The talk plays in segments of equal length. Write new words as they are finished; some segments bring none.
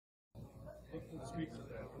speak to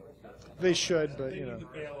that. They should, but They you need know. the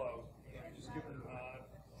bailout. You know, you just give them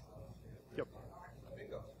Yep.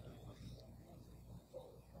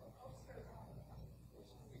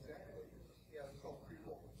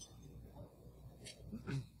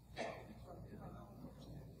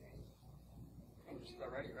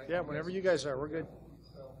 Yeah, whenever you guys are, we're good.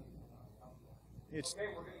 It's Okay,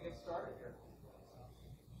 we're going to get started here.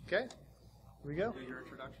 okay. Here we go. Do your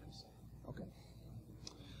introductions. Okay.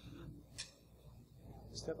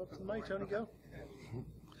 Step up to the mic, Tony. Go.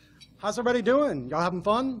 How's everybody doing? Y'all having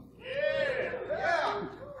fun? Yeah.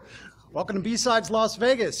 Welcome to B-Sides Las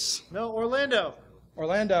Vegas. No, Orlando.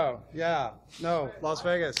 Orlando. Yeah. No, Las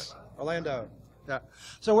Vegas. Orlando. Yeah.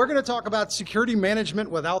 So we're going to talk about security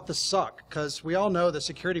management without the suck, because we all know that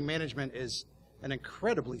security management is an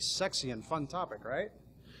incredibly sexy and fun topic, right?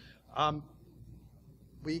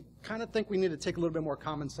 We kind of think we need to take a little bit more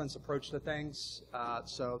common sense approach to things.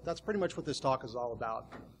 So that's pretty much what this talk is all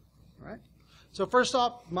about. All right. So first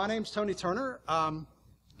off, my name's Tony Turner.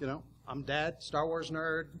 You know, I'm Dad, Star Wars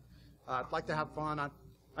nerd. I'd like to have fun.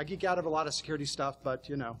 I geek out of a lot of security stuff, but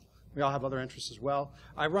you know, we all have other interests as well.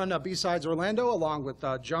 I run B-Sides Orlando along with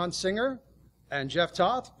John Singer and Jeff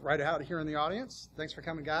Toth, right out here in the audience. Thanks for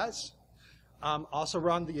coming, guys. Also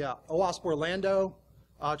run the OWASP Orlando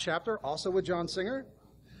chapter, also with John Singer.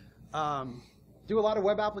 Do a lot of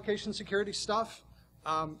web application security stuff.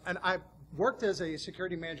 And I've worked as a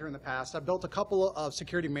security manager in the past. I've built a couple of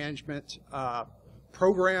security management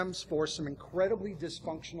programs for some incredibly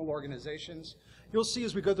dysfunctional organizations. You'll see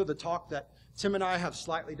as we go through the talk that Tim and I have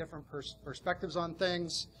slightly different perspectives on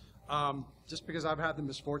things, just because I've had the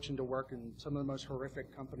misfortune to work in some of the most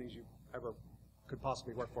horrific companies you ever could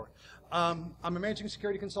possibly work for. I'm a managing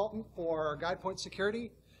security consultant for GuidePoint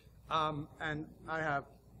Security, and I have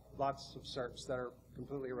lots of certs that are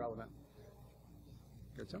completely irrelevant.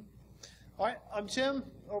 Good, Tim? All right, I'm Tim.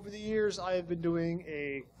 Over the years, I have been doing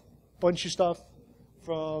a bunch of stuff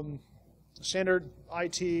from standard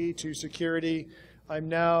IT to security. I'm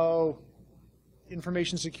now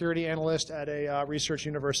information security analyst at a research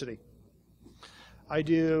university. I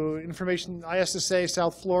do information, ISSA,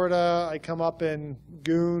 South Florida. I come up in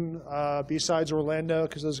Goon, B-Sides Orlando,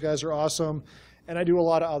 because those guys are awesome. And I do a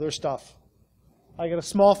lot of other stuff. I got a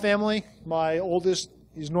small family. My oldest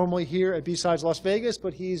is normally here at B-Sides Las Vegas,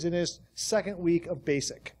 but he's in his second week of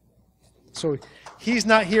basic. So he's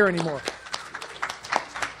not here anymore.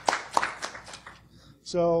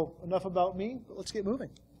 So enough about me, but let's get moving.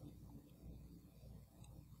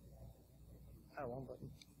 Wrong button.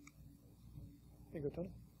 There you go,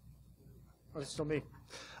 Tony. Oh, it's still me.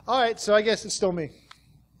 All right, so I guess it's still me.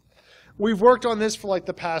 We've worked on this for like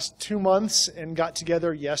the past 2 months and got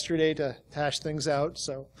together yesterday to hash things out.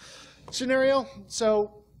 So, scenario.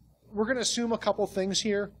 So, we're going to assume a couple things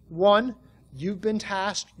here. One, you've been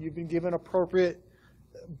tasked, you've been given appropriate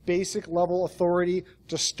basic level authority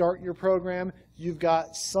to start your program. You've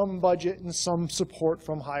got some budget and some support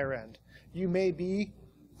from higher end. You may be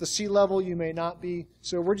the C-level, you may not be.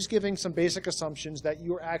 So we're just giving some basic assumptions that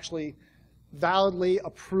you're actually validly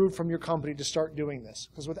approved from your company to start doing this.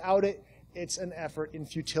 Because without it, it's an effort in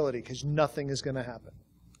futility because nothing is going to happen.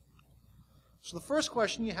 So the first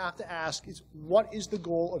question you have to ask is, what is the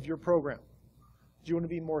goal of your program? Do you want to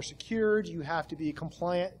be more secure? Do you have to be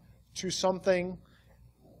compliant to something?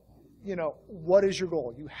 You know, what is your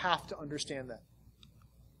goal? You have to understand that.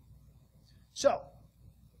 So,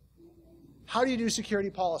 how do you do security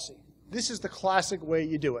policy? This is the classic way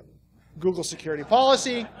you do it. Google security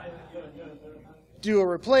policy, do a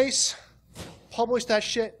replace, publish that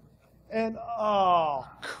shit, and oh,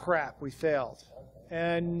 crap, we failed.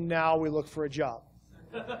 And now we look for a job.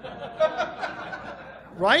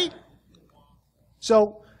 Right?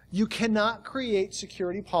 So you cannot create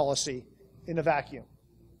security policy in a vacuum.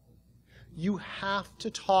 You have to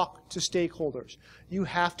talk to stakeholders. You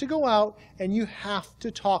have to go out and you have to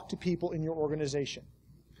talk to people in your organization.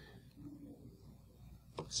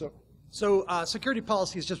 So security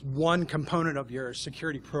policy is just one component of your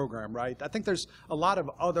security program, right? I think there's a lot of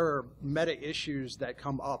other meta issues that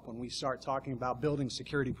come up when we start talking about building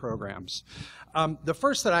security programs. The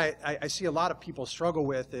first that I see a lot of people struggle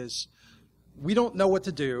with is, we don't know what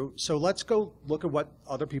to do, so let's go look at what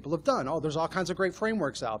other people have done. Oh, there's all kinds of great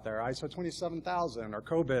frameworks out there, ISO 27000 or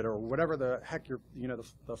COBIT or whatever the heck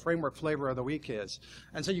the framework flavor of the week is.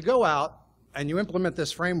 And so you go out and you implement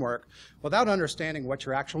this framework without understanding what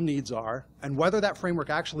your actual needs are and whether that framework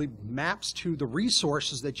actually maps to the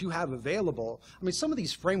resources that you have available. I mean, some of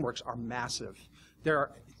these frameworks are massive.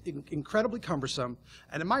 They're incredibly cumbersome,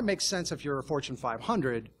 and it might make sense if you're a Fortune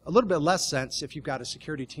 500, a little bit less sense if you've got a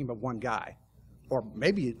security team of one guy, or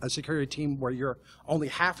maybe a security team where you're only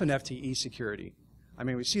half an FTE security. I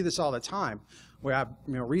mean, we see this all the time. We have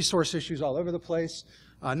resource issues all over the place,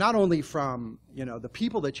 not only from the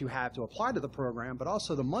people that you have to apply to the program, but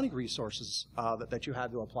also the money resources that you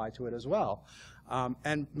have to apply to it as well.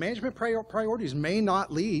 And management priorities may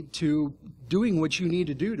not lead to doing what you need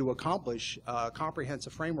to do to accomplish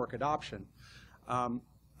comprehensive framework adoption.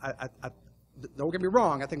 Don't get me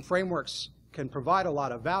wrong, I think frameworks can provide a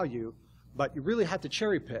lot of value, but you really have to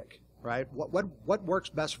cherry pick, right? What works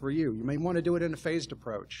best for you? You may want to do it in a phased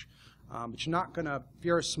approach, but you're not going to, if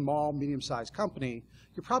you're a small, medium-sized company,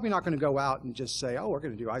 you're probably not going to go out and just say, oh, we're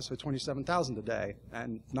going to do ISO 27000 today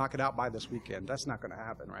and knock it out by this weekend. That's not going to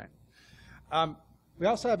happen, right? We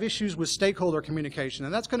also have issues with stakeholder communication,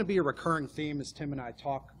 and that's going to be a recurring theme as Tim and I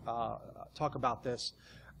talk about this.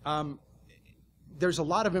 There's a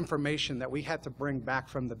lot of information that we have to bring back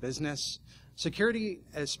from the business. Security,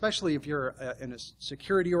 especially if you're in a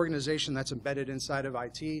security organization that's embedded inside of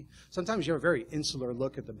IT, sometimes you have a very insular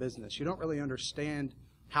look at the business. You don't really understand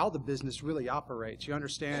how the business really operates. You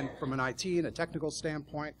understand from an IT and a technical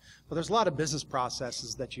standpoint, but there's a lot of business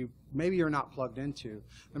processes that maybe you're not plugged into.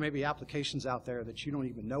 There may be applications out there that you don't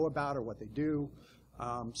even know about or what they do.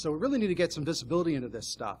 So we really need to get some visibility into this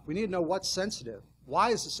stuff. We need to know what's sensitive. Why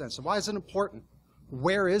is it sensitive? Why is it important?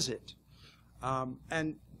 Where is it?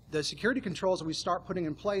 And the security controls that we start putting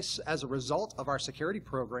in place as a result of our security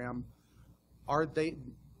program, are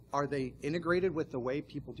they integrated with the way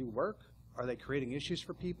people do work? Are they creating issues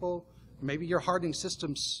for people? Maybe you're hardening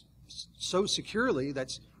systems so securely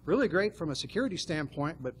that's really great from a security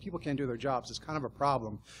standpoint, but people can't do their jobs. It's kind of a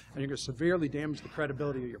problem, and you're going to severely damage the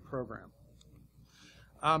credibility of your program.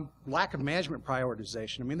 Lack of management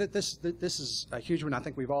prioritization. I mean, this is a huge one. I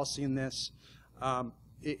think we've all seen this.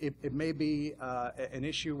 It may be an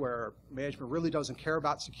issue where management really doesn't care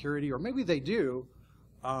about security, or maybe they do,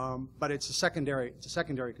 but it's a secondary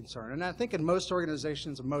concern. And I think in most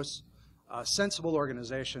organizations, most sensible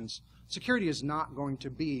organizations, security is not going to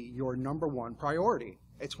be your #1 priority.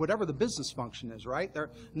 It's whatever the business function is, right?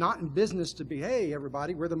 They're not in business to be, hey,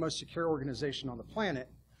 everybody, we're the most secure organization on the planet.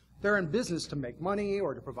 They're in business to make money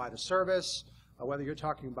or to provide a service, whether you're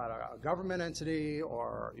talking about a government entity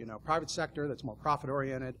or private sector that's more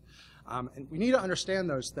profit-oriented. And we need to understand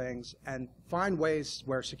those things and find ways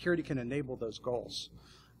where security can enable those goals.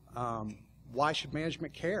 Why should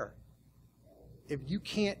management care? If you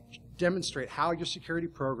can't demonstrate how your security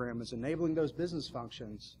program is enabling those business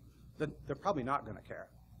functions, then they're probably not going to care.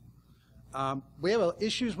 We have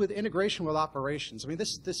issues with integration with operations. I mean,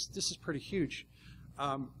 this is pretty huge,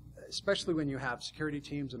 especially when you have security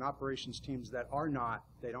teams and operations teams that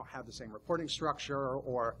they don't have the same reporting structure,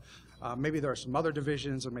 or maybe there are some other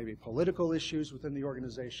divisions or maybe political issues within the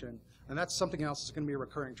organization, and that's something else that's going to be a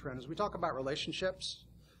recurring trend. As we talk about relationships,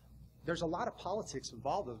 there's a lot of politics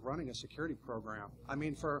involved with running a security program. I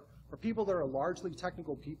mean, for people that are largely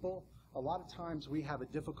technical people, a lot of times we have a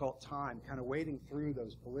difficult time kind of wading through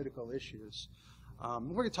those political issues. We're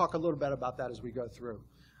going to talk a little bit about that as we go through.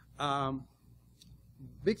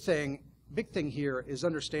 Big thing here is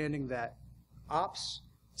understanding that ops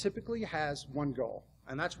typically has one goal,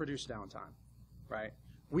 and that's reduce downtime, right?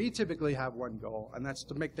 We typically have one goal, and that's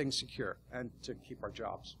to make things secure and to keep our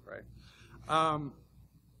jobs, right?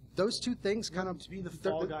 Those two things kind of to be the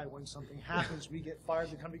fall guy when something happens. We get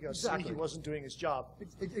fired. The company goes, Exactly. see, he wasn't doing his job.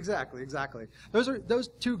 Exactly. Those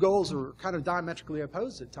two goals are kind of diametrically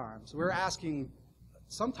opposed at times. We're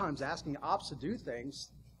sometimes asking ops to do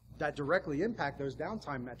things that directly impact those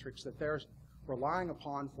downtime metrics that they're relying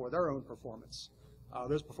upon for their own performance,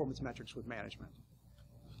 those performance metrics with management.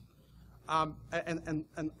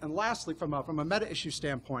 And lastly, from a meta issue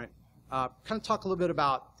standpoint, kind of talk a little bit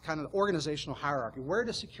about kind of the organizational hierarchy. Where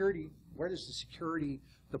does the security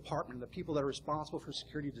department, the people that are responsible for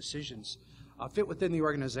security decisions, fit within the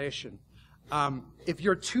organization? If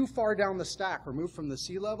you're too far down the stack, removed from the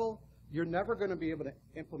C-level, you're never going to be able to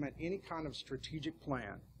implement any kind of strategic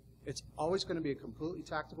plan. It's always going to be a completely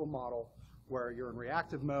tactical model where you're in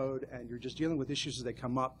reactive mode and you're just dealing with issues as they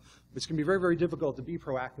come up. It's going to be very, very difficult to be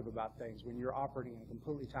proactive about things when you're operating in a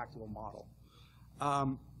completely tactical model.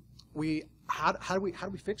 How do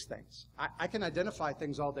we fix things? I can identify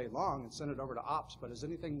things all day long and send it over to ops, but is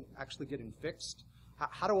anything actually getting fixed?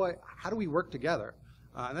 How do we work together?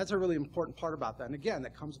 And that's a really important part about that. And again,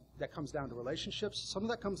 that comes down to relationships. Some of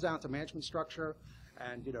that comes down to management structure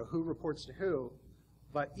and who reports to who.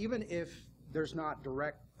 But even if there's not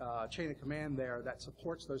direct chain of command there that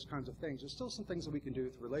supports those kinds of things, there's still some things that we can do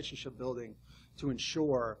with relationship building to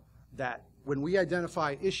ensure that when we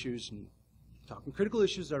identify issues, and talking critical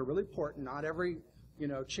issues that are really important, not every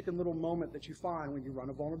chicken little moment that you find when you run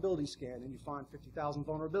a vulnerability scan and you find 50,000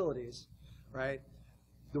 vulnerabilities, right?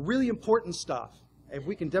 The really important stuff, if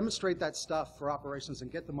we can demonstrate that stuff for operations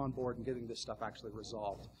and get them on board and getting this stuff actually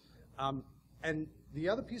resolved. And the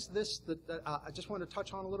other piece of this that I just want to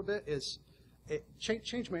touch on a little bit is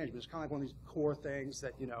change management is kind of like one of these core things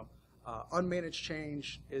that, unmanaged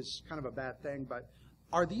change is kind of a bad thing, but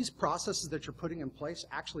are these processes that you're putting in place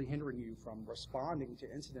actually hindering you from responding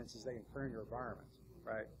to incidents as they occur in your environment,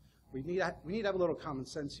 right? We need to have a little common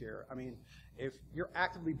sense here. I mean, if you're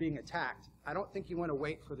actively being attacked, I don't think you want to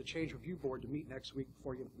wait for the change review board to meet next week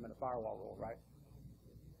before you implement a firewall rule, right?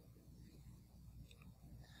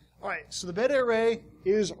 All right, so the beta array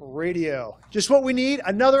is radio. Just what we need,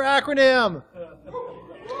 another acronym.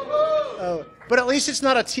 But at least it's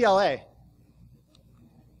not a TLA.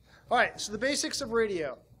 All right, so the basics of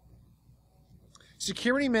radio.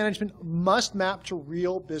 Security management must map to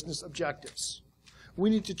real business objectives. We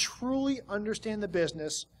need to truly understand the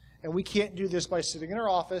business, and we can't do this by sitting in our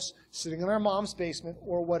office, sitting in our mom's basement,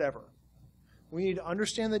 or whatever. We need to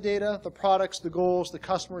understand the data, the products, the goals, the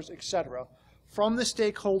customers, etc., from the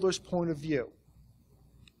stakeholder's point of view.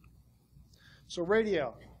 So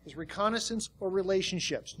radio is reconnaissance or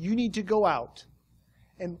relationships. You need to go out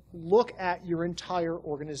and look at your entire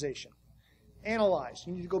organization. Analyze.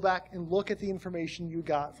 You need to go back and look at the information you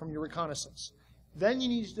got from your reconnaissance. Then you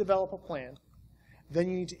need to develop a plan. Then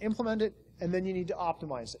you need to implement it, and then you need to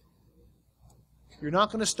optimize it. You're not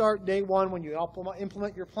going to start day one when you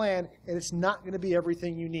implement your plan, and it's not going to be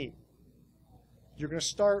everything you need. You're going to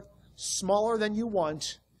start smaller than you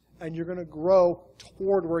want, and you're going to grow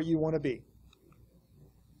toward where you want to be.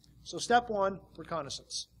 So step one,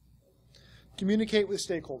 reconnaissance. Communicate with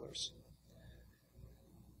stakeholders.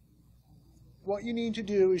 What you need to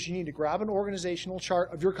do is you need to grab an organizational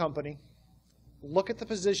chart of your company, look at the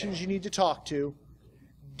positions you need to talk to,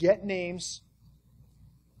 get names.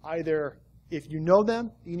 Either if you know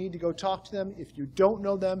them, you need to go talk to them. If you don't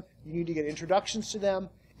know them, you need to get introductions to them.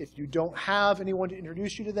 If you don't have anyone to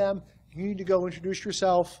introduce you to them, you need to go introduce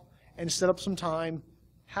yourself and set up some time,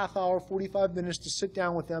 half hour, 45 minutes to sit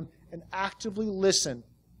down with them and actively listen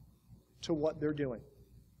to what they're doing.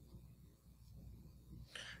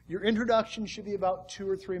 Your introduction should be about 2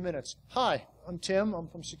 or 3 minutes. Hi, I'm Tim. I'm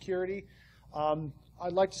from security.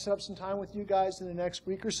 I'd like to set up some time with you guys in the next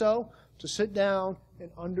week or so to sit down and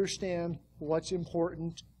understand what's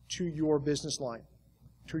important to your business line,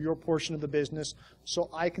 to your portion of the business, so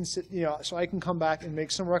I can so I can come back and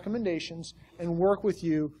make some recommendations and work with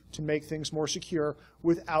you to make things more secure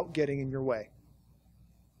without getting in your way.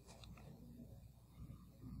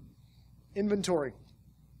 Inventory.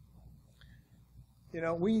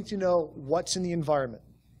 We need to know what's in the environment.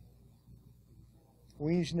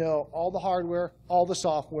 We need to know all the hardware, all the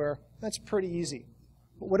software. That's pretty easy.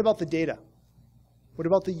 But what about the data? What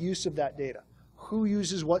about the use of that data? Who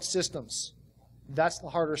uses what systems? That's the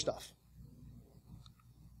harder stuff.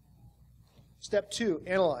 Step 2,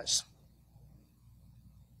 analyze.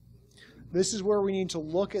 This is where we need to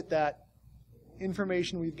look at that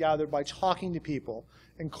information we've gathered by talking to people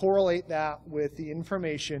and correlate that with the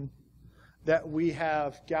information that we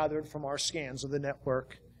have gathered from our scans of the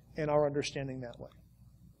network and our understanding that way.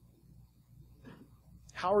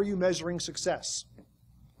 How are you measuring success?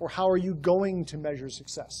 Or how are you going to measure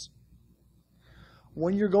success?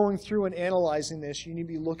 When you're going through and analyzing this, you need to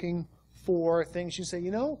be looking for things you say,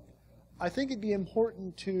 I think it'd be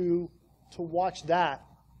important to watch that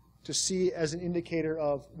to see as an indicator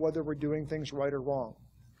of whether we're doing things right or wrong.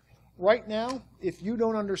 Right now, if you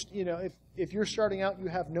don't understand, if you're starting out, you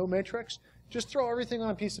have no matrix, just throw everything on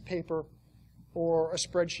a piece of paper or a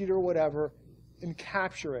spreadsheet or whatever and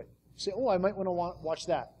capture it. Say, I might want to watch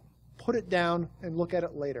that. Put it down and look at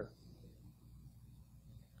it later.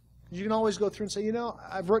 You can always go through and say,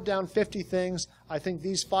 I've wrote down 50 things. I think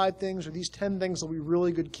these 5 things or these 10 things will be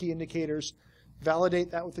really good key indicators. Validate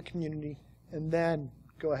that with the community, and then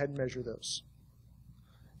go ahead and measure those.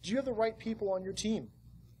 Do you have the right people on your team?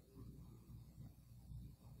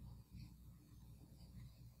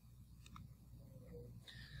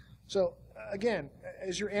 So again,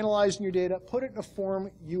 as you're analyzing your data, put it in a form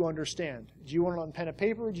you understand. Do you want it on pen and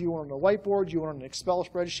paper? Do you want it on a whiteboard? Do you want it on an Excel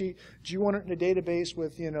spreadsheet? Do you want it in a database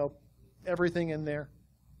with, everything in there?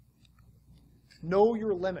 Know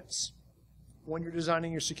your limits when you're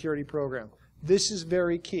designing your security program. This is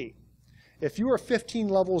very key. If you are 15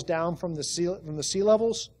 levels down from the C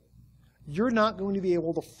levels, you're not going to be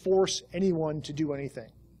able to force anyone to do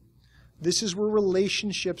anything. This is where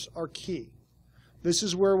relationships are key. This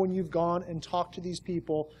is where when you've gone and talked to these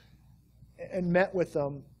people and met with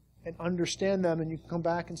them and understand them, and you can come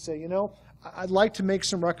back and say, I'd like to make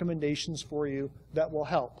some recommendations for you that will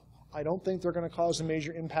help. I don't think they're going to cause a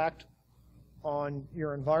major impact on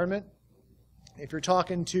your environment. If you're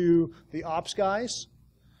talking to the ops guys,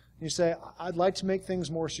 you say, I'd like to make things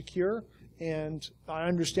more secure, and I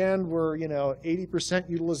understand we're 80%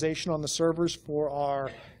 utilization on the servers for our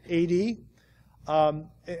AD,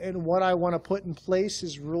 and what I want to put in place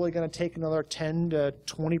is really going to take another 10 to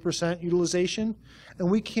 20% utilization, and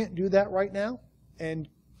we can't do that right now and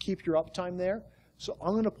keep your uptime there. So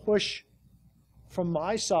I'm going to push from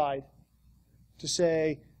my side to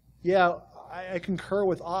say, yeah, I concur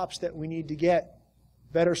with ops that we need to get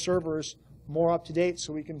better servers, more up to date,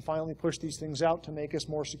 so we can finally push these things out to make us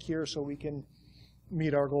more secure so we can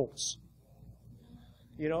meet our goals.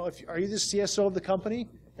 Are you the CSO of the company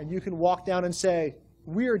and you can walk down and say,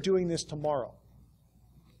 we are doing this tomorrow?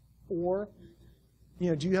 Or,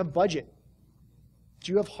 do you have budget?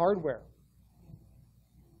 Do you have hardware?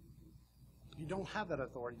 You don't have that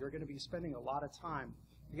authority. You're going to be spending a lot of time,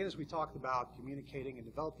 again, as we talked about, communicating and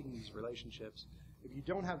developing these relationships. If you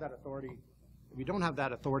don't have that authority,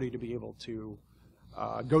 to be able to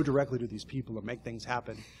go directly to these people and make things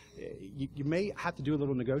happen, you may have to do a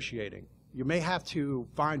little negotiating. You may have to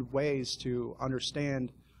find ways to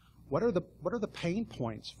understand what are the pain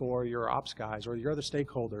points for your ops guys or your other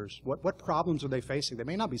stakeholders. What problems are they facing? They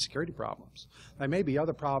may not be security problems. They may be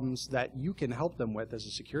other problems that you can help them with as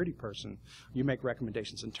a security person. You make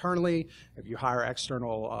recommendations internally. If you hire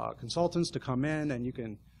external consultants to come in, and you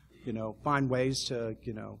can, find ways to,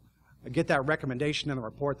 get that recommendation in a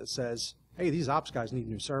report that says, hey, these ops guys need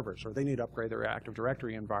new servers, or they need to upgrade their Active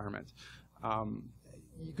Directory environment.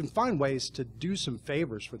 You can find ways to do some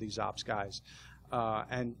favors for these ops guys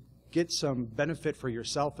and get some benefit for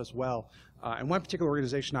yourself as well. In one particular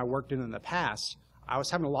organization I worked in the past, I was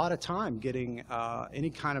having a lot of time getting any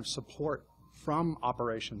kind of support from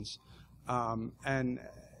operations. And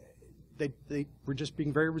they were just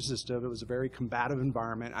being very resistive. It was a very combative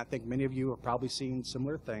environment. I think many of you have probably seen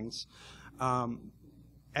similar things.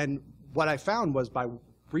 And what I found was by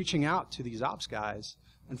reaching out to these ops guys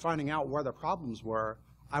and finding out where the problems were,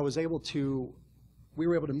 we were able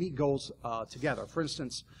to meet goals together. For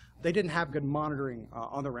instance, they didn't have good monitoring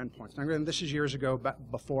on their endpoints. Now, again, this is years ago,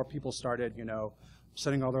 before people started,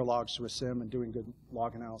 sending all their logs to a SIM and doing good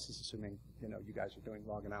log analysis, assuming, you guys are doing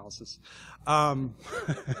log analysis. You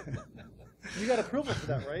got approval for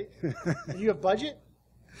that, right? You have budget?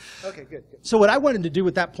 Okay, good. So what I wanted to do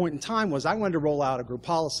at that point in time was I wanted to roll out a group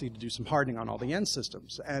policy to do some hardening on all the end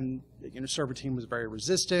systems. And, server team was very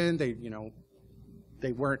resistant. They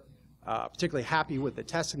weren't particularly happy with the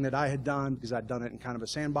testing that I had done, because I'd done it in kind of a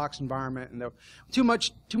sandbox environment, and there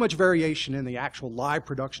was too much variation in the actual live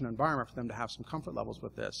production environment for them to have some comfort levels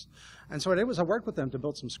with this. And so what I did was I worked with them to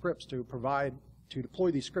build some scripts to deploy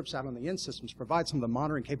these scripts out on the end systems, provide some of the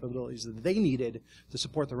monitoring capabilities that they needed to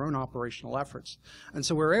support their own operational efforts. And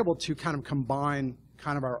so we were able to kind of combine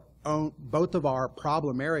both of our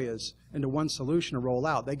problem areas into one solution to roll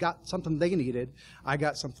out. They got something they needed, I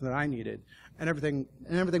got something that I needed, and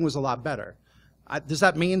everything was a lot better. Does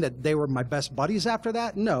that mean that they were my best buddies after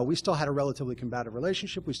that? No, we still had a relatively combative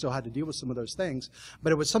relationship. We still had to deal with some of those things,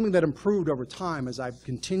 but it was something that improved over time as I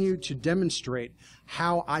continued to demonstrate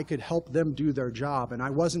how I could help them do their job, and I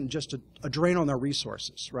wasn't just a drain on their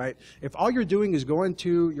resources, right? If all you're doing is going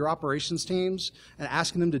to your operations teams and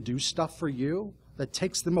asking them to do stuff for you that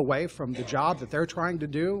takes them away from the job that they're trying to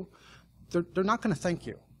do, they're not going to thank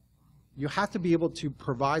you. You have to be able to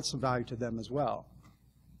provide some value to them as well.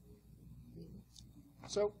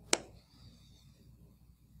 So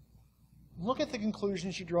look at the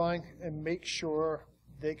conclusions you're drawing and make sure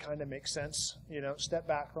they kind of make sense. Step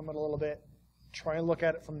back from it a little bit. Try and look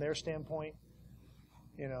at it from their standpoint.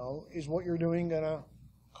 Is what you're doing going to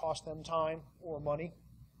cost them time or money?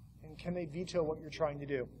 And can they veto what you're trying to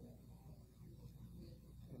do?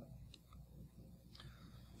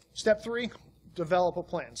 Step 3, develop a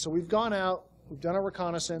plan. So we've gone out, we've done our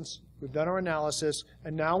reconnaissance, we've done our analysis,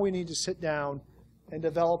 and now we need to sit down and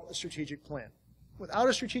develop a strategic plan. Without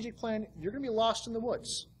a strategic plan, you're going to be lost in the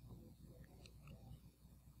woods.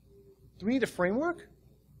 Do we need a framework?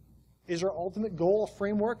 Is our ultimate goal a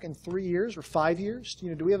framework in 3 years or 5 years?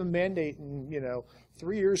 Do we have a mandate in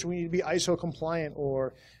 3 years we need to be ISO compliant,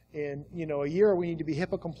 or in a year we need to be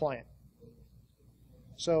HIPAA compliant?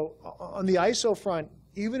 So on the ISO front,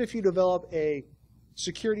 even if you develop a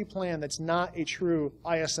security plan that's not a true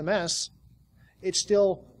ISMS, it's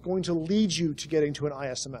still going to lead you to getting to an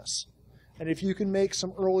ISMS. And if you can make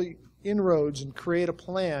some early inroads and create a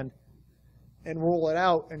plan and roll it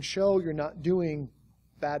out and show you're not doing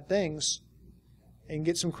bad things, and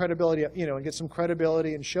get some credibility,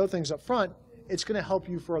 and show things up front, it's going to help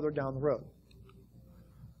you further down the road.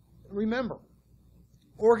 Remember,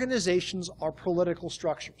 organizations are political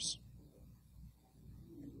structures.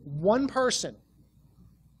 One person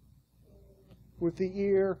with the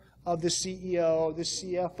ear of the CEO, the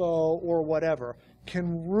CFO, or whatever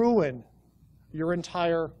can ruin your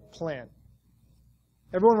entire plan.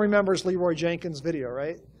 Everyone remembers Leroy Jenkins' video,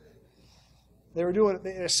 right? They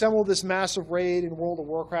assembled this massive raid in World of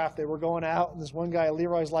Warcraft. They were going out, and this one guy,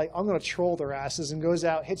 Leroy's like, I'm going to troll their asses, and goes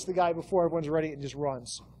out, hits the guy before everyone's ready, and just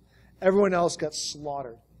runs. Everyone else got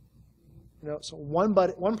slaughtered. So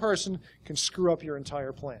one person can screw up your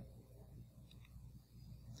entire plan.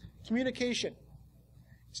 Communication.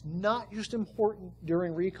 It's not just important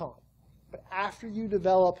during recon, but after you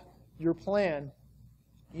develop your plan,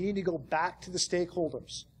 you need to go back to the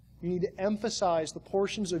stakeholders. You need to emphasize the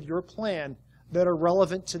portions of your plan that are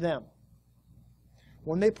relevant to them.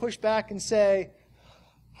 When they push back and say,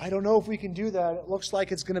 I don't know if we can do that, it looks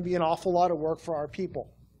like it's going to be an awful lot of work for our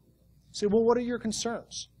people. Say, well, what are your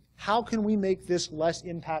concerns? How can we make this less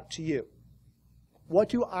impact to you? What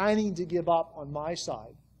do I need to give up on my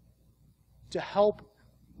side to help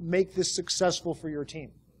make this successful for your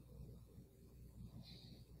team?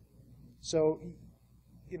 So,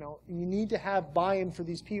 you need to have buy-in for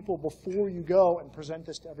these people before you go and present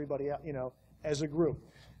this to everybody, as a group.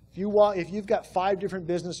 If you've got 5 different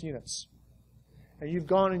business units, and you've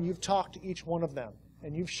gone and you've talked to each one of them,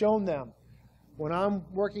 and you've shown them, when I'm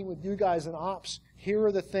working with you guys in ops, here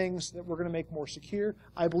are the things that we're going to make more secure.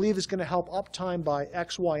 I believe it's going to help uptime by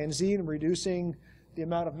X, Y, and Z and reducing the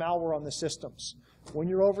amount of malware on the systems. When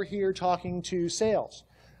you're over here talking to sales,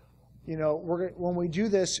 when we do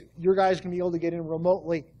this, your guys are going to be able to get in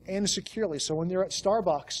remotely and securely. So when they're at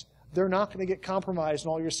Starbucks, they're not going to get compromised,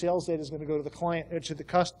 and all your sales data is going to go to the client, to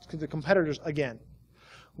the competitors again.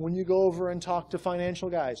 When you go over and talk to financial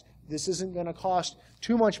guys, this isn't going to cost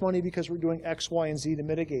too much money because we're doing X, Y, and Z to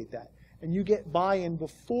mitigate that. And you get buy-in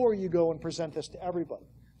before you go and present this to everybody.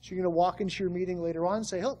 So you're going to walk into your meeting later on and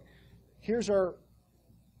say, look, here's our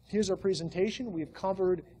presentation. We've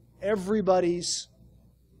covered everybody's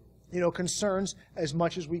concerns as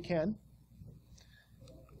much as we can.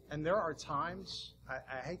 And there are times,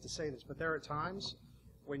 I hate to say this, but there are times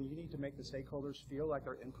when you need to make the stakeholders feel like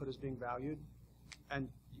their input is being valued, and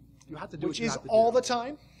you have to do Which what you is have to all do. the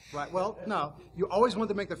time? Right. Well, no. You always want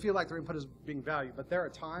to make them feel like their input is being valued, but there are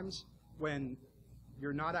times when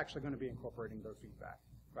you're not actually going to be incorporating their feedback,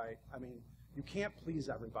 right? I mean, you can't please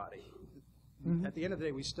everybody. Mm-hmm. At the end of the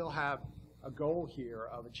day, we still have a goal here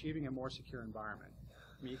of achieving a more secure environment.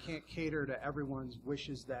 I mean, you can't cater to everyone's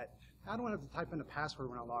wishes that, I don't want to have to type in a password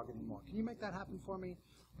when I log in anymore. Can you make that happen for me?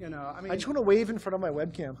 I just want to wave in front of my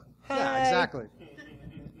webcam. Yeah, exactly.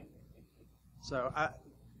 So,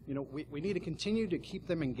 we need to continue to keep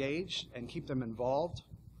them engaged and keep them involved,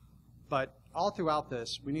 but all throughout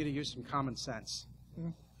this, we need to use some common sense. Mm-hmm.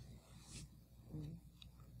 Mm-hmm.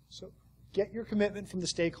 So, get your commitment from the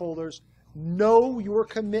stakeholders. Know your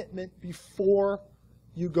commitment before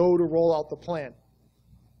you go to roll out the plan.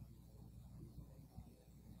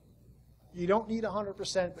 You don't need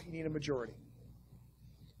 100%, but you need a majority.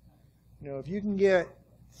 If you can get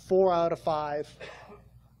 4 out of 5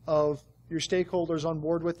 of your stakeholders on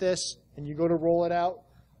board with this, and you go to roll it out,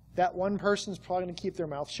 that one person's probably going to keep their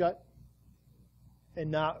mouth shut and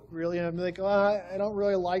not really, be like, I don't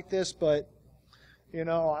really like this, but,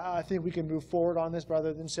 I think we can move forward on this,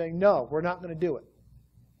 rather than saying, no, we're not going to do it.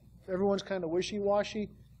 If everyone's kind of wishy-washy,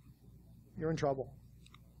 you're in trouble.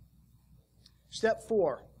 Step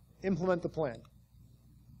 4, implement the plan.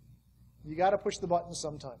 You got to push the button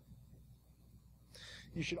sometime.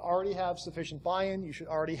 You should already have sufficient buy-in. You should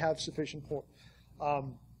already have sufficient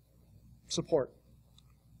support.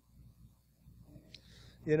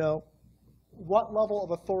 What level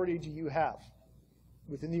of authority do you have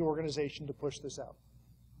within the organization to push this out?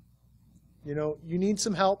 You need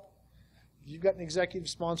some help. If you've got an executive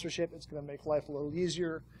sponsorship, it's going to make life a little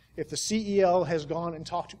easier. If the CEO has gone and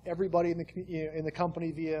talked to everybody in the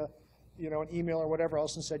company via an email or whatever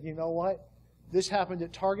else and said, you know what, this happened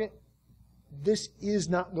at Target. This is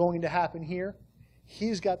not going to happen here.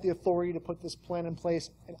 He's got the authority to put this plan in place,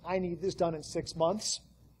 and I need this done in 6 months,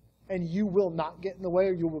 and you will not get in the way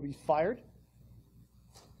or you will be fired.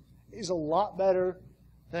 Is a lot better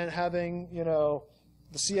than having, the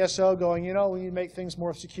CSO going, we need to make things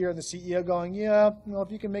more secure, and the CEO going,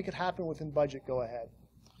 if you can make it happen within budget, go ahead.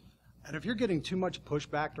 And if you're getting too much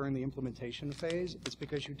pushback during the implementation phase, it's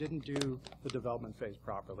because you didn't do the development phase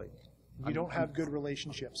properly. You don't have good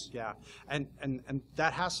relationships. Yeah, and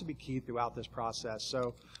that has to be key throughout this process.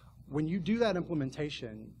 So when you do that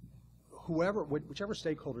implementation, whichever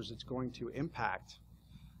stakeholders it's going to impact,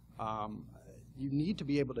 you need to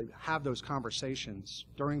be able to have those conversations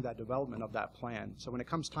during that development of that plan. So when it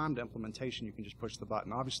comes time to implementation, you can just push the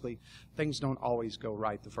button. Obviously, things don't always go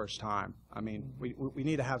right the first time. I mean, we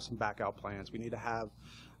need to have some backup plans. We need to have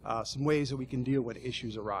some ways that we can deal when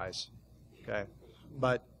issues arise. Okay,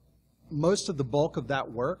 but most of the bulk of that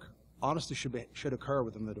work, honestly, should occur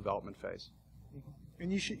within the development phase.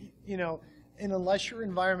 And you should, and unless you're in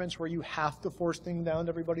environments where you have to force things down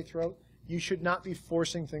everybody's throat, you should not be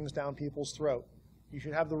forcing things down people's throat. You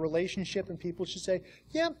should have the relationship, and people should say,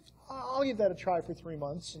 "Yeah, I'll give that a try for 3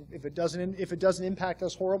 months. And if it doesn't impact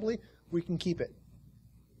us horribly, we can keep it.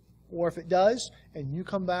 Or if it does, and you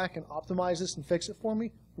come back and optimize this and fix it for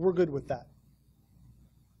me, we're good with that."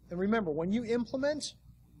 And remember, when you implement,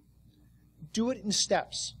 do it in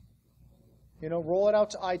steps. Roll it out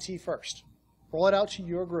to IT first. Roll it out to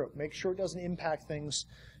your group. Make sure it doesn't impact things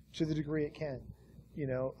to the degree it can.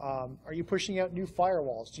 Are you pushing out new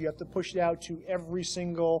firewalls? Do you have to push it out to every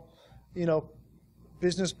single,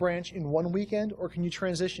 business branch in one weekend, or can you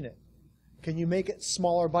transition it? Can you make it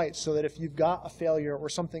smaller bites so that if you've got a failure or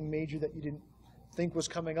something major that you didn't think was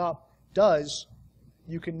coming up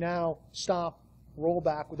you can now stop, roll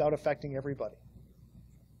back without affecting everybody?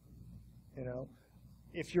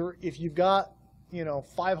 If you've got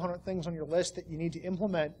 500 things on your list that you need to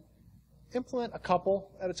implement a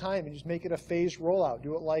couple at a time and just make it a phased rollout.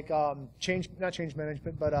 Do it like not change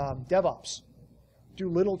management, but DevOps. Do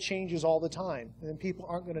little changes all the time, and then people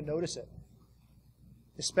aren't going to notice it,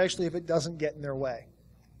 especially if it doesn't get in their way.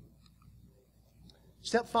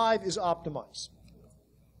 Step 5 is optimize.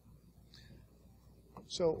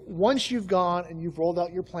 So once you've gone and you've rolled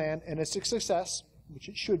out your plan and it's a success, which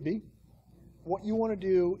it should be, what you want to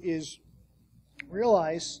do is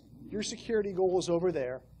realize your security goal is over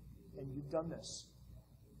there, and you've done this.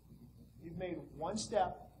 You've made one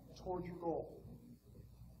step toward your goal.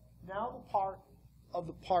 Now part of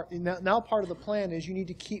the plan is you need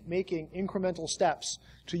to keep making incremental steps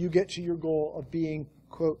till you get to your goal of being,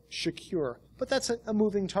 quote, secure. But that's a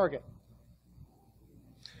moving target.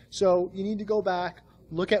 So you need to go back,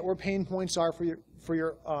 look at where pain points are for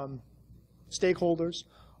your stakeholders,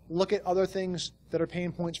 look at other things that are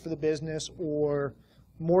pain points for the business or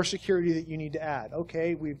more security that you need to add.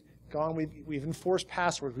 Okay, we've enforced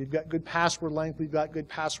passwords. We've got good password length. We've got good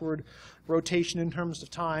password rotation in terms of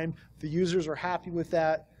time. The users are happy with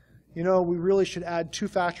that. We really should add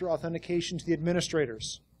two-factor authentication to the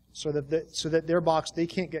administrators so that their box, they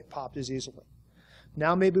can't get popped as easily.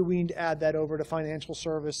 Now maybe we need to add that over to financial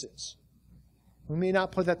services. We may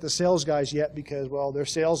not put that to sales guys yet because, well, they're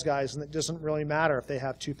sales guys and it doesn't really matter if they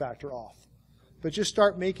have two-factor auth. But just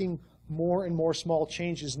start making more and more small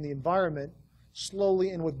changes in the environment slowly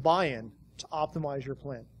and with buy-in to optimize your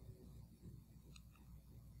plan.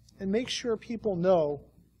 And make sure people know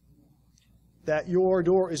that your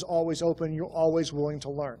door is always open, you're always willing to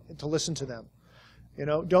learn and to listen to them.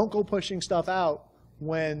 Don't go pushing stuff out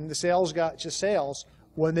when the sales got just sales,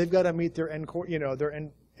 when they've got to meet their end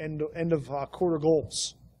of quarter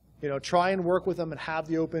goals. Try and work with them and have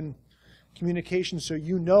the open communication so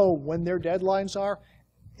you know when their deadlines are,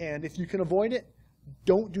 and if you can avoid it,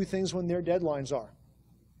 don't do things when their deadlines are.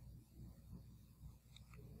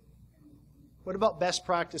 What about best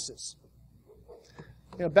practices?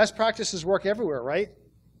 Best practices work everywhere, right?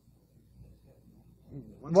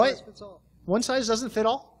 One size fits all. One size doesn't fit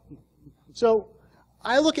all? So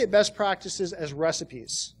I look at best practices as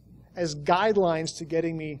recipes, as guidelines to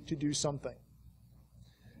getting me to do something.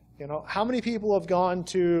 How many people have gone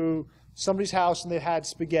to somebody's house and they've had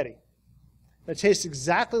spaghetti that tastes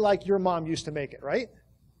exactly like your mom used to make it, right?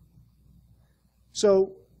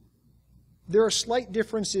 So there are slight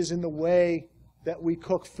differences in the way that we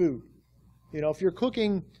cook food. If you're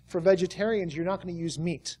cooking for vegetarians, you're not going to use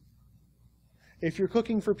meat. If you're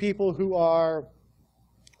cooking for people who are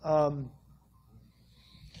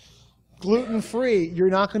gluten-free, you're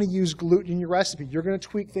not going to use gluten in your recipe. You're going to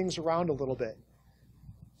tweak things around a little bit.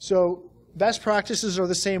 So best practices are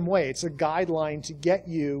the same way. It's a guideline to get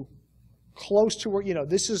you close to where,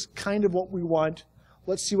 this is kind of what we want.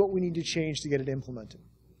 Let's see what we need to change to get it implemented.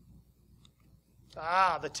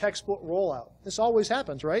 The textbook rollout. This always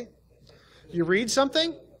happens, right? You read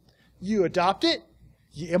something, you adopt it,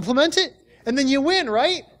 you implement it, and then you win,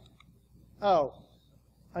 right? Oh,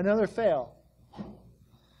 another fail.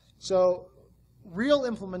 So, real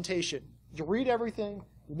implementation. You read everything,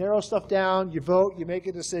 you narrow stuff down, you vote, you make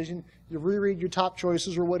a decision, you reread your top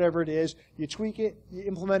choices or whatever it is, you tweak it, you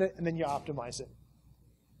implement it, and then you optimize it.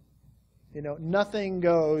 Nothing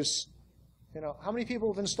goes How many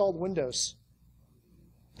people have installed Windows?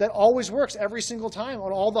 That always works every single time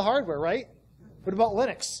on all the hardware, right? What about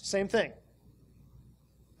Linux? Same thing.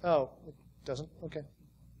 Oh, it doesn't? Okay.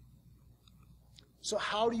 So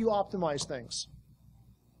how do you optimize things?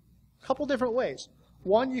 A couple different ways.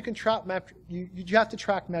 One, you can track you have to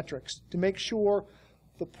track metrics to make sure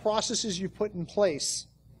the processes you've put in place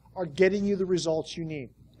are getting you the results you need.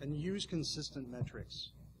 And use consistent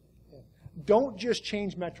metrics. Don't just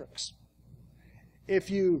change metrics. If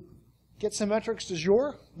you get some metrics du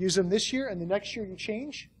jour, use them this year, and the next year you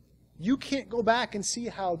change, you can't go back and see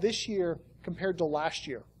how this year compared to last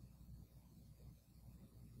year.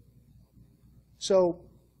 So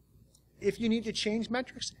if you need to change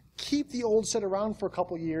metrics, keep the old set around for a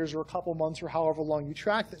couple years or a couple months or however long you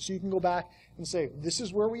track it, so you can go back and say, this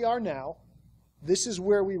is where we are now, this is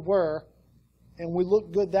where we were, and we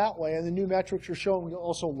look good that way, and the new metrics you're showing will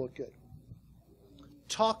also look good.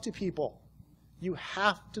 Talk to people. You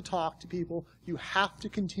have to talk to people. You have to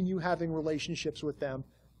continue having relationships with them.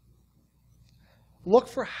 Look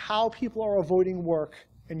for how people are avoiding work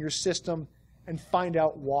in your system and find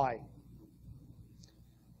out why.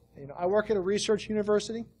 I work at a research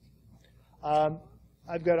university.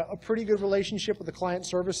 I've got a pretty good relationship with the client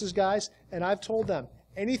services guys, and I've told them,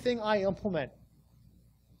 anything I implement,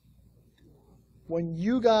 when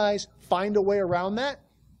you guys find a way around that,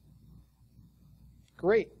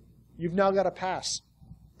 great. You've now got a pass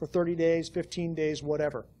for 30 days, 15 days,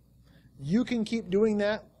 whatever. You can keep doing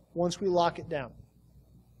that once we lock it down.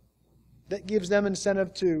 That gives them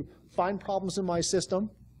incentive to find problems in my system,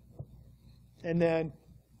 and then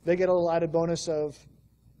they get a little added bonus of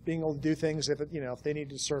being able to do things if they need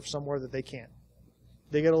to surf somewhere that they can't.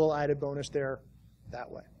 They get a little added bonus there that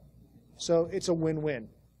way. So it's a win-win.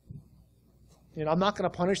 I'm not going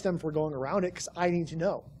to punish them for going around it because I need to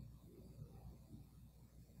know.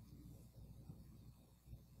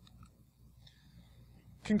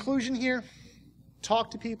 Conclusion here, talk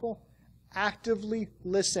to people, actively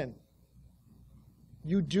listen.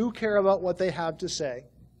 You do care about what they have to say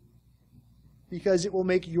because it will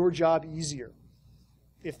make your job easier.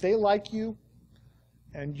 If they like you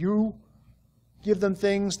and you give them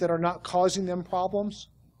things that are not causing them problems,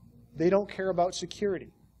 they don't care about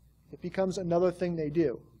security. It becomes another thing they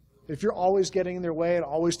do. If you're always getting in their way and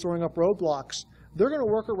always throwing up roadblocks, they're going to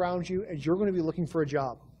work around you and you're going to be looking for a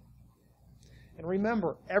job. And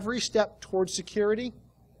remember, every step towards security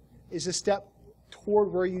is a step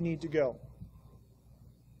toward where you need to go.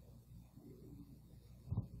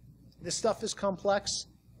 This stuff is complex.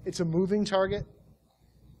 It's a moving target,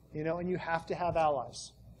 and you have to have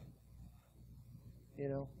allies.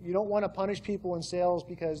 You don't want to punish people in sales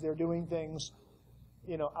because they're doing things,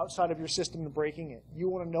 outside of your system and breaking it. You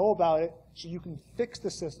want to know about it so you can fix the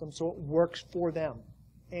system so it works for them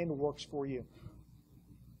and works for you.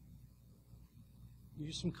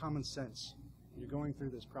 Use some common sense. You're going through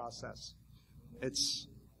this process.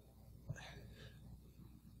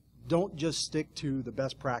 Don't just stick to the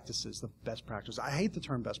best practices, I hate the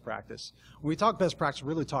term best practice. When we talk best practice, we're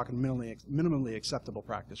really talking minimally acceptable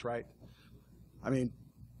practice, right? I mean,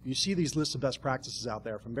 you see these lists of best practices out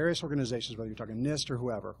there from various organizations, whether you're talking NIST or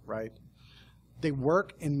whoever, right? They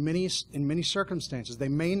work in many circumstances. They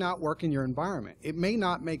may not work in your environment. It may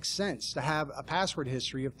not make sense to have a password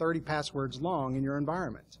history of 30 passwords long in your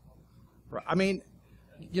environment. I mean,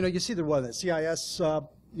 you see the CIS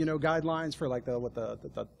guidelines for like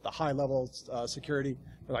the high level security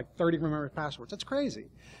for like 30 remembered passwords. That's crazy.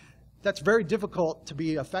 That's very difficult to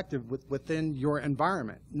be effective within your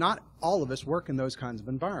environment. Not all of us work in those kinds of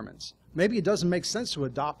environments. Maybe it doesn't make sense to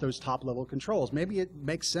adopt those top-level controls. Maybe it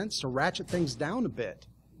makes sense to ratchet things down a bit.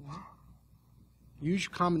 Use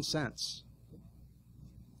common sense.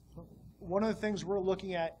 One of the things we're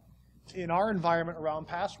looking at in our environment around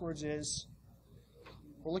passwords is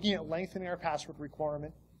we're looking at lengthening our password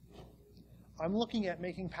requirement. I'm looking at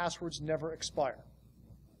making passwords never expire.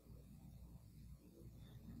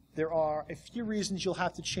 There are a few reasons you'll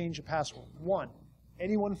have to change a password. One,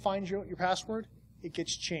 anyone finds your password, it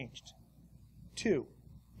gets changed. Two,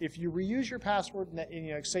 if you reuse your password,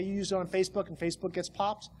 and say you use it on Facebook and Facebook gets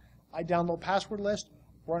popped, I download password list,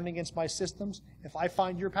 run it against my systems. If I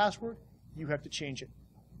find your password, you have to change it.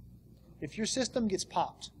 If your system gets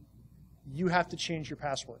popped, you have to change your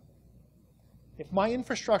password. If my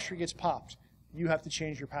infrastructure gets popped, you have to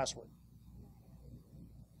change your password.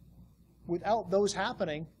 Without those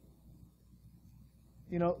happening,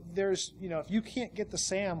 if you can't get the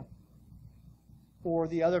SAM or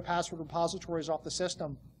the other password repositories off the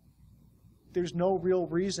system, there's no real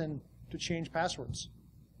reason to change passwords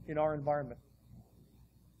in our environment.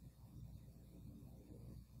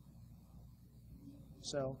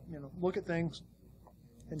 So, look at things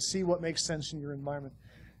and see what makes sense in your environment.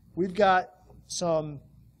 We've got some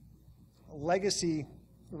legacy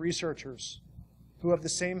researchers who have the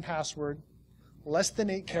same password, less than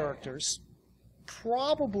 8 characters,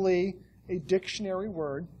 probably a dictionary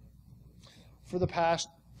word for the past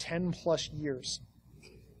 10 plus years.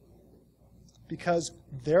 Because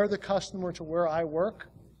they're the customer to where I work,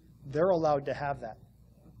 they're allowed to have that.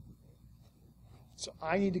 So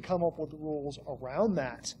I need to come up with rules around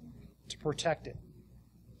that to protect it.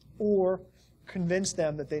 Or convince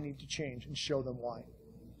them that they need to change and show them why.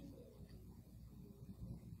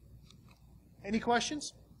 Any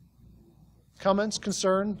questions? Comments,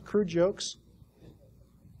 concern, crude jokes?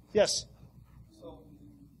 Yes? So,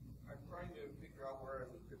 I'm trying to figure out where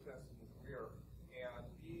I would fit best in the career, and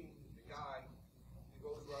being the guy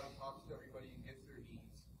who goes around and talks to everybody and gets their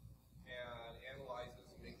needs, and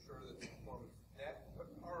analyzes and makes sure that the performance, that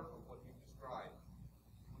part of what you described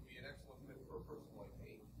would be an excellent fit for a person like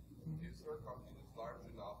me. Is there a company that's large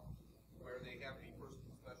enough where they have a person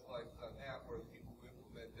who specializes on that, where the people who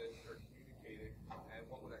implement it are communicating, and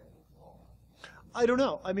what would I do? I don't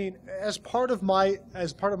know. I mean, as part of my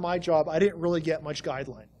job, I didn't really get much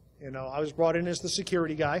guideline. I was brought in as the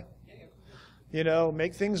security guy.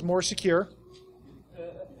 Make things more secure.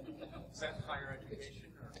 Is that higher education?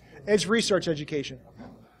 It's research education.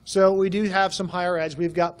 So we do have some higher eds.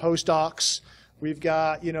 We've got postdocs. We've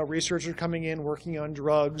got, researchers coming in working on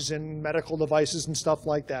drugs and medical devices and stuff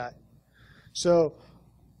like that. So,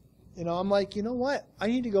 I'm like, you know what? I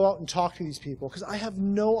need to go out and talk to these people because I have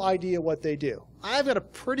no idea what they do. I've got a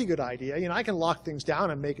pretty good idea. I can lock things down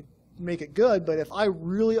and make it good, but if I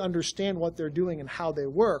really understand what they're doing and how they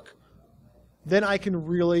work, then I can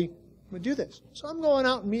really do this. So I'm going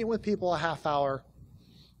out and meeting with people a half hour,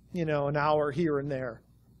 an hour here and there.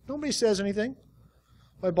 Nobody says anything.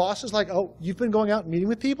 My boss is like, oh, you've been going out and meeting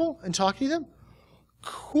with people and talking to them?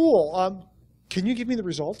 Cool. Can you give me the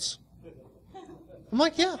results? I'm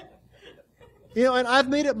like, yeah. And I've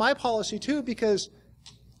made it my policy too because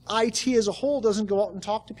IT as a whole doesn't go out and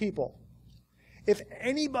talk to people. If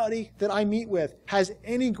anybody that I meet with has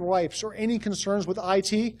any gripes or any concerns with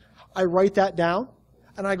IT, I write that down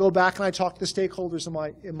and I go back and I talk to the stakeholders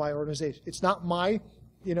in my organization. It's not my,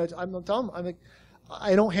 I'm not dumb.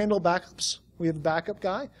 I don't handle backups. We have a backup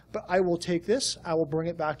guy, but I will take this, I will bring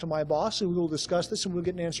it back to my boss, and we will discuss this, and we'll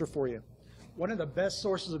get an answer for you. One of the best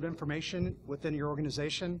sources of information within your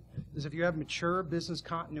organization is if you have mature business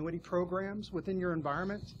continuity programs within your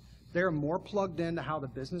environment. They're more plugged into how the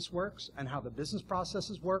business works and how the business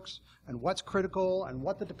processes works and what's critical and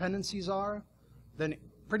what the dependencies are than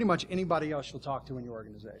pretty much anybody else you'll talk to in your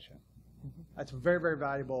organization. That's a very, very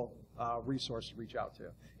valuable resource to reach out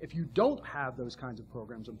to. If you don't have those kinds of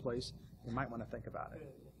programs in place, you might want to think about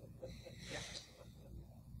it. What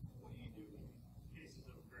do you do in cases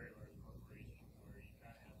of a very large corporation where you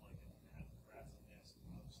kind of have like a rat's nest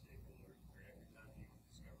of stakeholders where every time you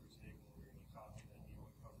discover a stakeholder and you talk to them, you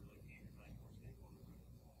uncover like 8 or 9 more stakeholders?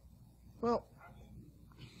 Well, How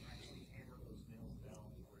do you actually hammer those nails down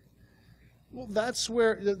before you Well, that's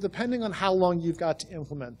where, depending on how long you've got to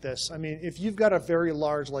implement this. I mean, if you've got a very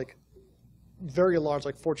large, like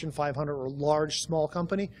Fortune 500 or large, small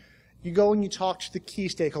company, you go and you talk to the key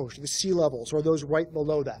stakeholders, the C-levels, or those right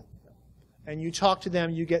below that. And you talk to them,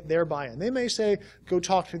 you get their buy-in. They may say, go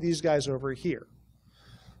talk to these guys over here.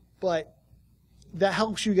 But that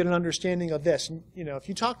helps you get an understanding of this. And, if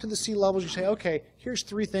you talk to the C-levels, you say, okay, here's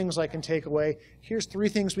 3 things I can take away. Here's 3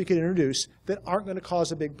 things we can introduce that aren't going to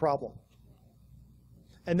cause a big problem.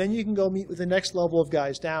 And then you can go meet with the next level of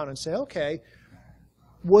guys down and say, okay,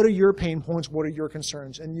 what are your pain points? What are your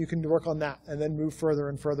concerns? And you can work on that and then move further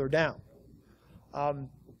and further down.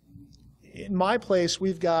 In my place,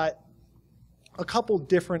 we've got a couple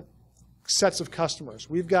different sets of customers.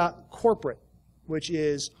 We've got corporate, which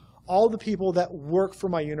is all the people that work for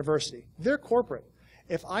my university. They're corporate.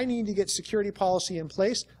 If I need to get security policy in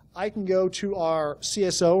place, I can go to our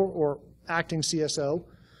CSO or acting CSO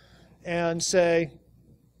and say,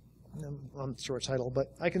 I'm not sure what title,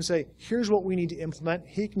 but I can say, here's what we need to implement.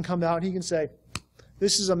 He can come out and he can say,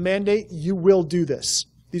 this is a mandate. You will do this.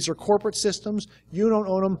 These are corporate systems. You don't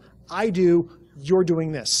own them. I do. You're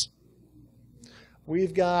doing this.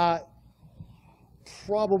 We've got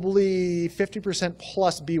probably 50%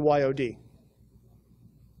 plus BYOD.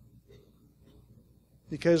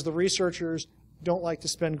 Because the researchers don't like to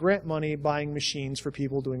spend grant money buying machines for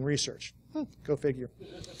people doing research. Go figure.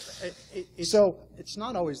 It's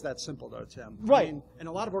not always that simple, though, Tim. Right. I mean, in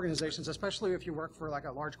a lot of organizations, especially if you work for like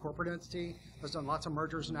a large corporate entity, has done lots of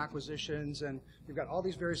mergers and acquisitions, and you've got all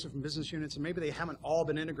these various different business units, and maybe they haven't all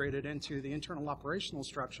been integrated into the internal operational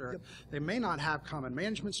structure. Yep. They may not have common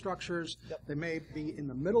management structures. Yep. They may be in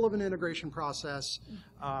the middle of an integration process,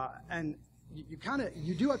 and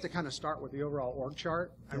you do have to kind of start with the overall org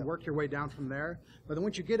chart and work your way down from there. But then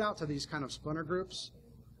once you get out to these kind of splinter groups,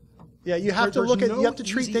 yeah, you have to look at, you have to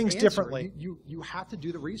treat things differently. You have to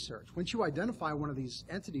do the research. Once you identify one of these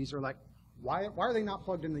entities, or like, why are they not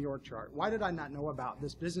plugged in the org chart? Why did I not know about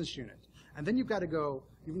this business unit? And then you've got to go,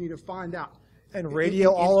 you need to find out. And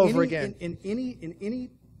radio all over again. In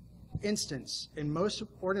any instance, in most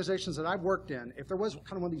organizations that I've worked in, if there was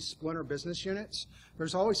kind of one of these splinter business units,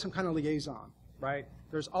 there's always some kind of liaison, right?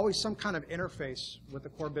 There's always some kind of interface with the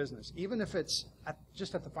core business, even if it's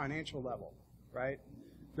just at the financial level, right?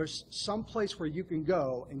 There's some place where you can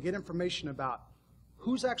go and get information about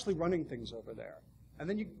who's actually running things over there. And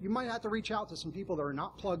then you might have to reach out to some people that are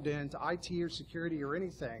not plugged in to IT or security or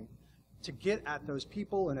anything to get at those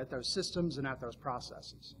people and at those systems and at those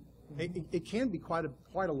processes. It can be quite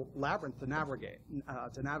a labyrinth to navigate.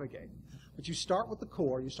 But you start with the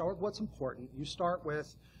core. You start with what's important. You start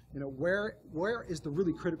with, where is the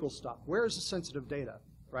really critical stuff? Where is the sensitive data,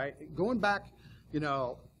 right? Going back,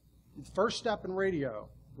 first step in radio,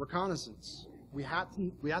 reconnaissance. We have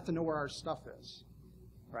to know where our stuff is,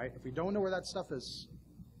 right? If we don't know where that stuff is,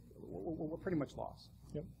 we're pretty much lost.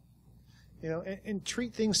 Yep. And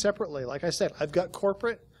treat things separately. Like I said, I've got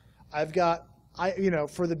corporate, I've got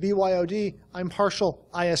for the BYOD, I'm partial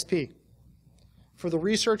ISP. For the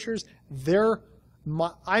researchers, they're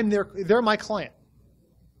my client.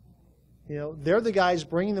 They're the guys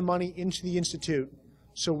bringing the money into the institute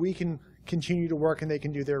so we can continue to work and they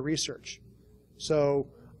can do their research. So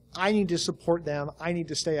I need to support them. I need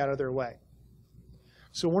to stay out of their way.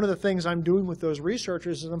 So one of the things I'm doing with those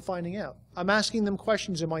researchers is I'm finding out. I'm asking them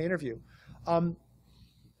questions in my interview. Do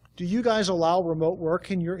you guys allow remote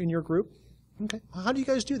work in your group? Okay. How do you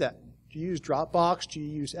guys do that? Do you use Dropbox? Do you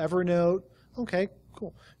use Evernote? Okay,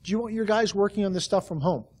 cool. Do you want your guys working on this stuff from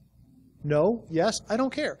home? No? Yes? I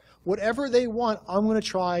don't care. Whatever they want, I'm going to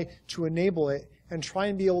try to enable it and try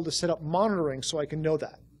and be able to set up monitoring so I can know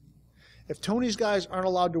that. If Tony's guys aren't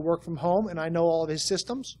allowed to work from home and I know all of his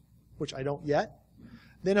systems, which I don't yet,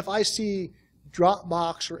 then if I see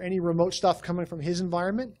Dropbox or any remote stuff coming from his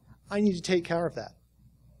environment, I need to take care of that.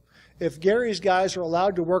 If Gary's guys are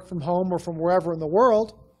allowed to work from home or from wherever in the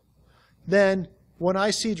world, then when I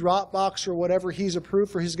see Dropbox or whatever he's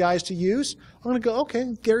approved for his guys to use, I'm going to go,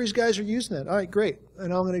 okay, Gary's guys are using it. All right, great.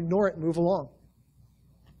 And I'm going to ignore it and move along.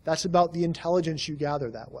 That's about the intelligence you gather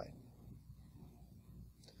that way.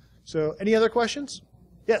 So, any other questions?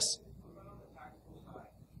 Yes? What about on the tactical side?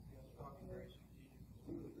 You guys are talking very strategic,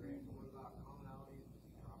 really great, but what about commonalities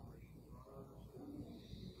between operations and others?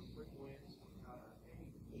 Quick wins,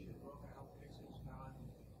 hey, shit broke, I helped fix it, it's done.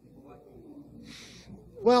 People like me.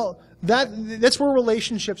 Well, that's where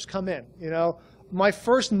relationships come in. My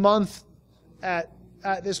first month at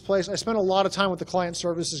this place, I spent a lot of time with the client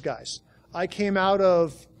services guys. I came out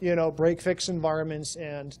of, break-fix environments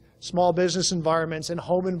and small business environments and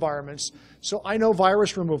home environments, so I know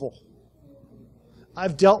virus removal.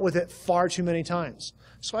 I've dealt with it far too many times.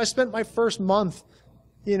 So I spent my first month,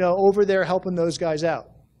 over there helping those guys out.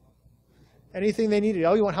 Anything they needed.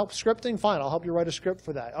 Oh, you want help scripting? Fine, I'll help you write a script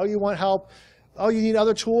for that. Oh, you want help? Oh, you need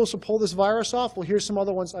other tools to pull this virus off? Well, here's some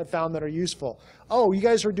other ones I found that are useful. Oh, you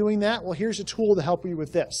guys are doing that? Well, here's a tool to help you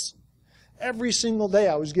with this. Every single day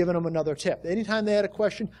I was giving them another tip. Anytime they had a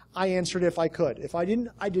question, I answered if I could. If I didn't,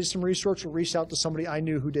 I did some research or reached out to somebody I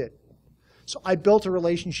knew who did. So I built a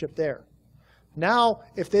relationship there. Now,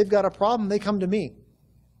 if they've got a problem, they come to me.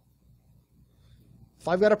 If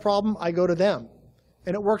I've got a problem, I go to them.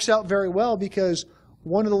 And it works out very well because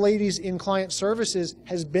one of the ladies in client services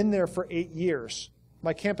has been there for 8 years.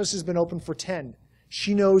 My campus has been open for 10.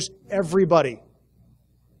 She knows everybody.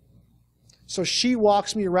 So she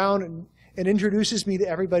walks me around and introduces me to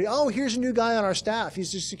everybody. Oh, here's a new guy on our staff.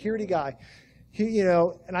 He's a security guy.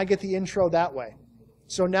 And I get the intro that way.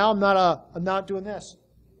 So now I'm not doing this.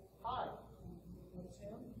 Hi, it's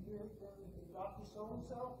Tim. You're Dr.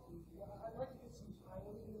 So-and-so. I'd like to get some time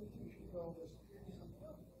with you. You should go over security.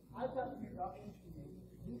 I've got the introduction to you.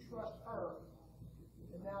 You trust her.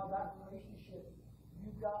 And now that relationship,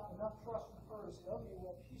 you've got enough trust with her to say, okay,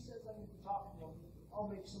 well, if she says I need to talk to you, I'll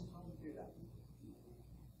make some time to do that.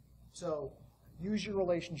 So use your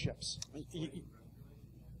relationships.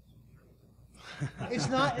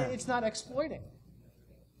 It's not exploiting.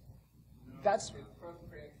 That's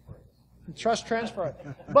trust transfer.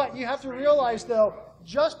 But you have to realize, though,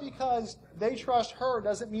 just because they trust her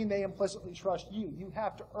doesn't mean they implicitly trust you. You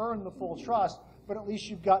have to earn the full trust, but at least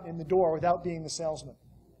you've gotten in the door without being the salesman.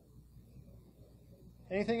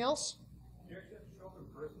 Anything else? You actually have to show up in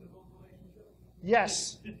person to build a relationship?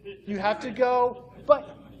 Yes. You have to go,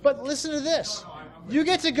 but listen to this. You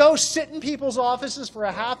get to go sit in people's offices for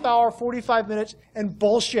a half hour, 45 minutes, and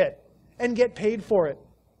bullshit, and get paid for it.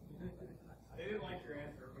 They didn't like your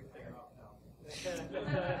answer. Everybody's taking off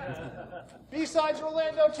now. B-Sides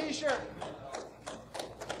Orlando t-shirt.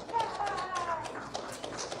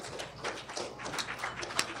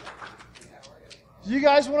 You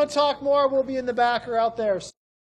guys want to talk more? We'll be in the back or out there.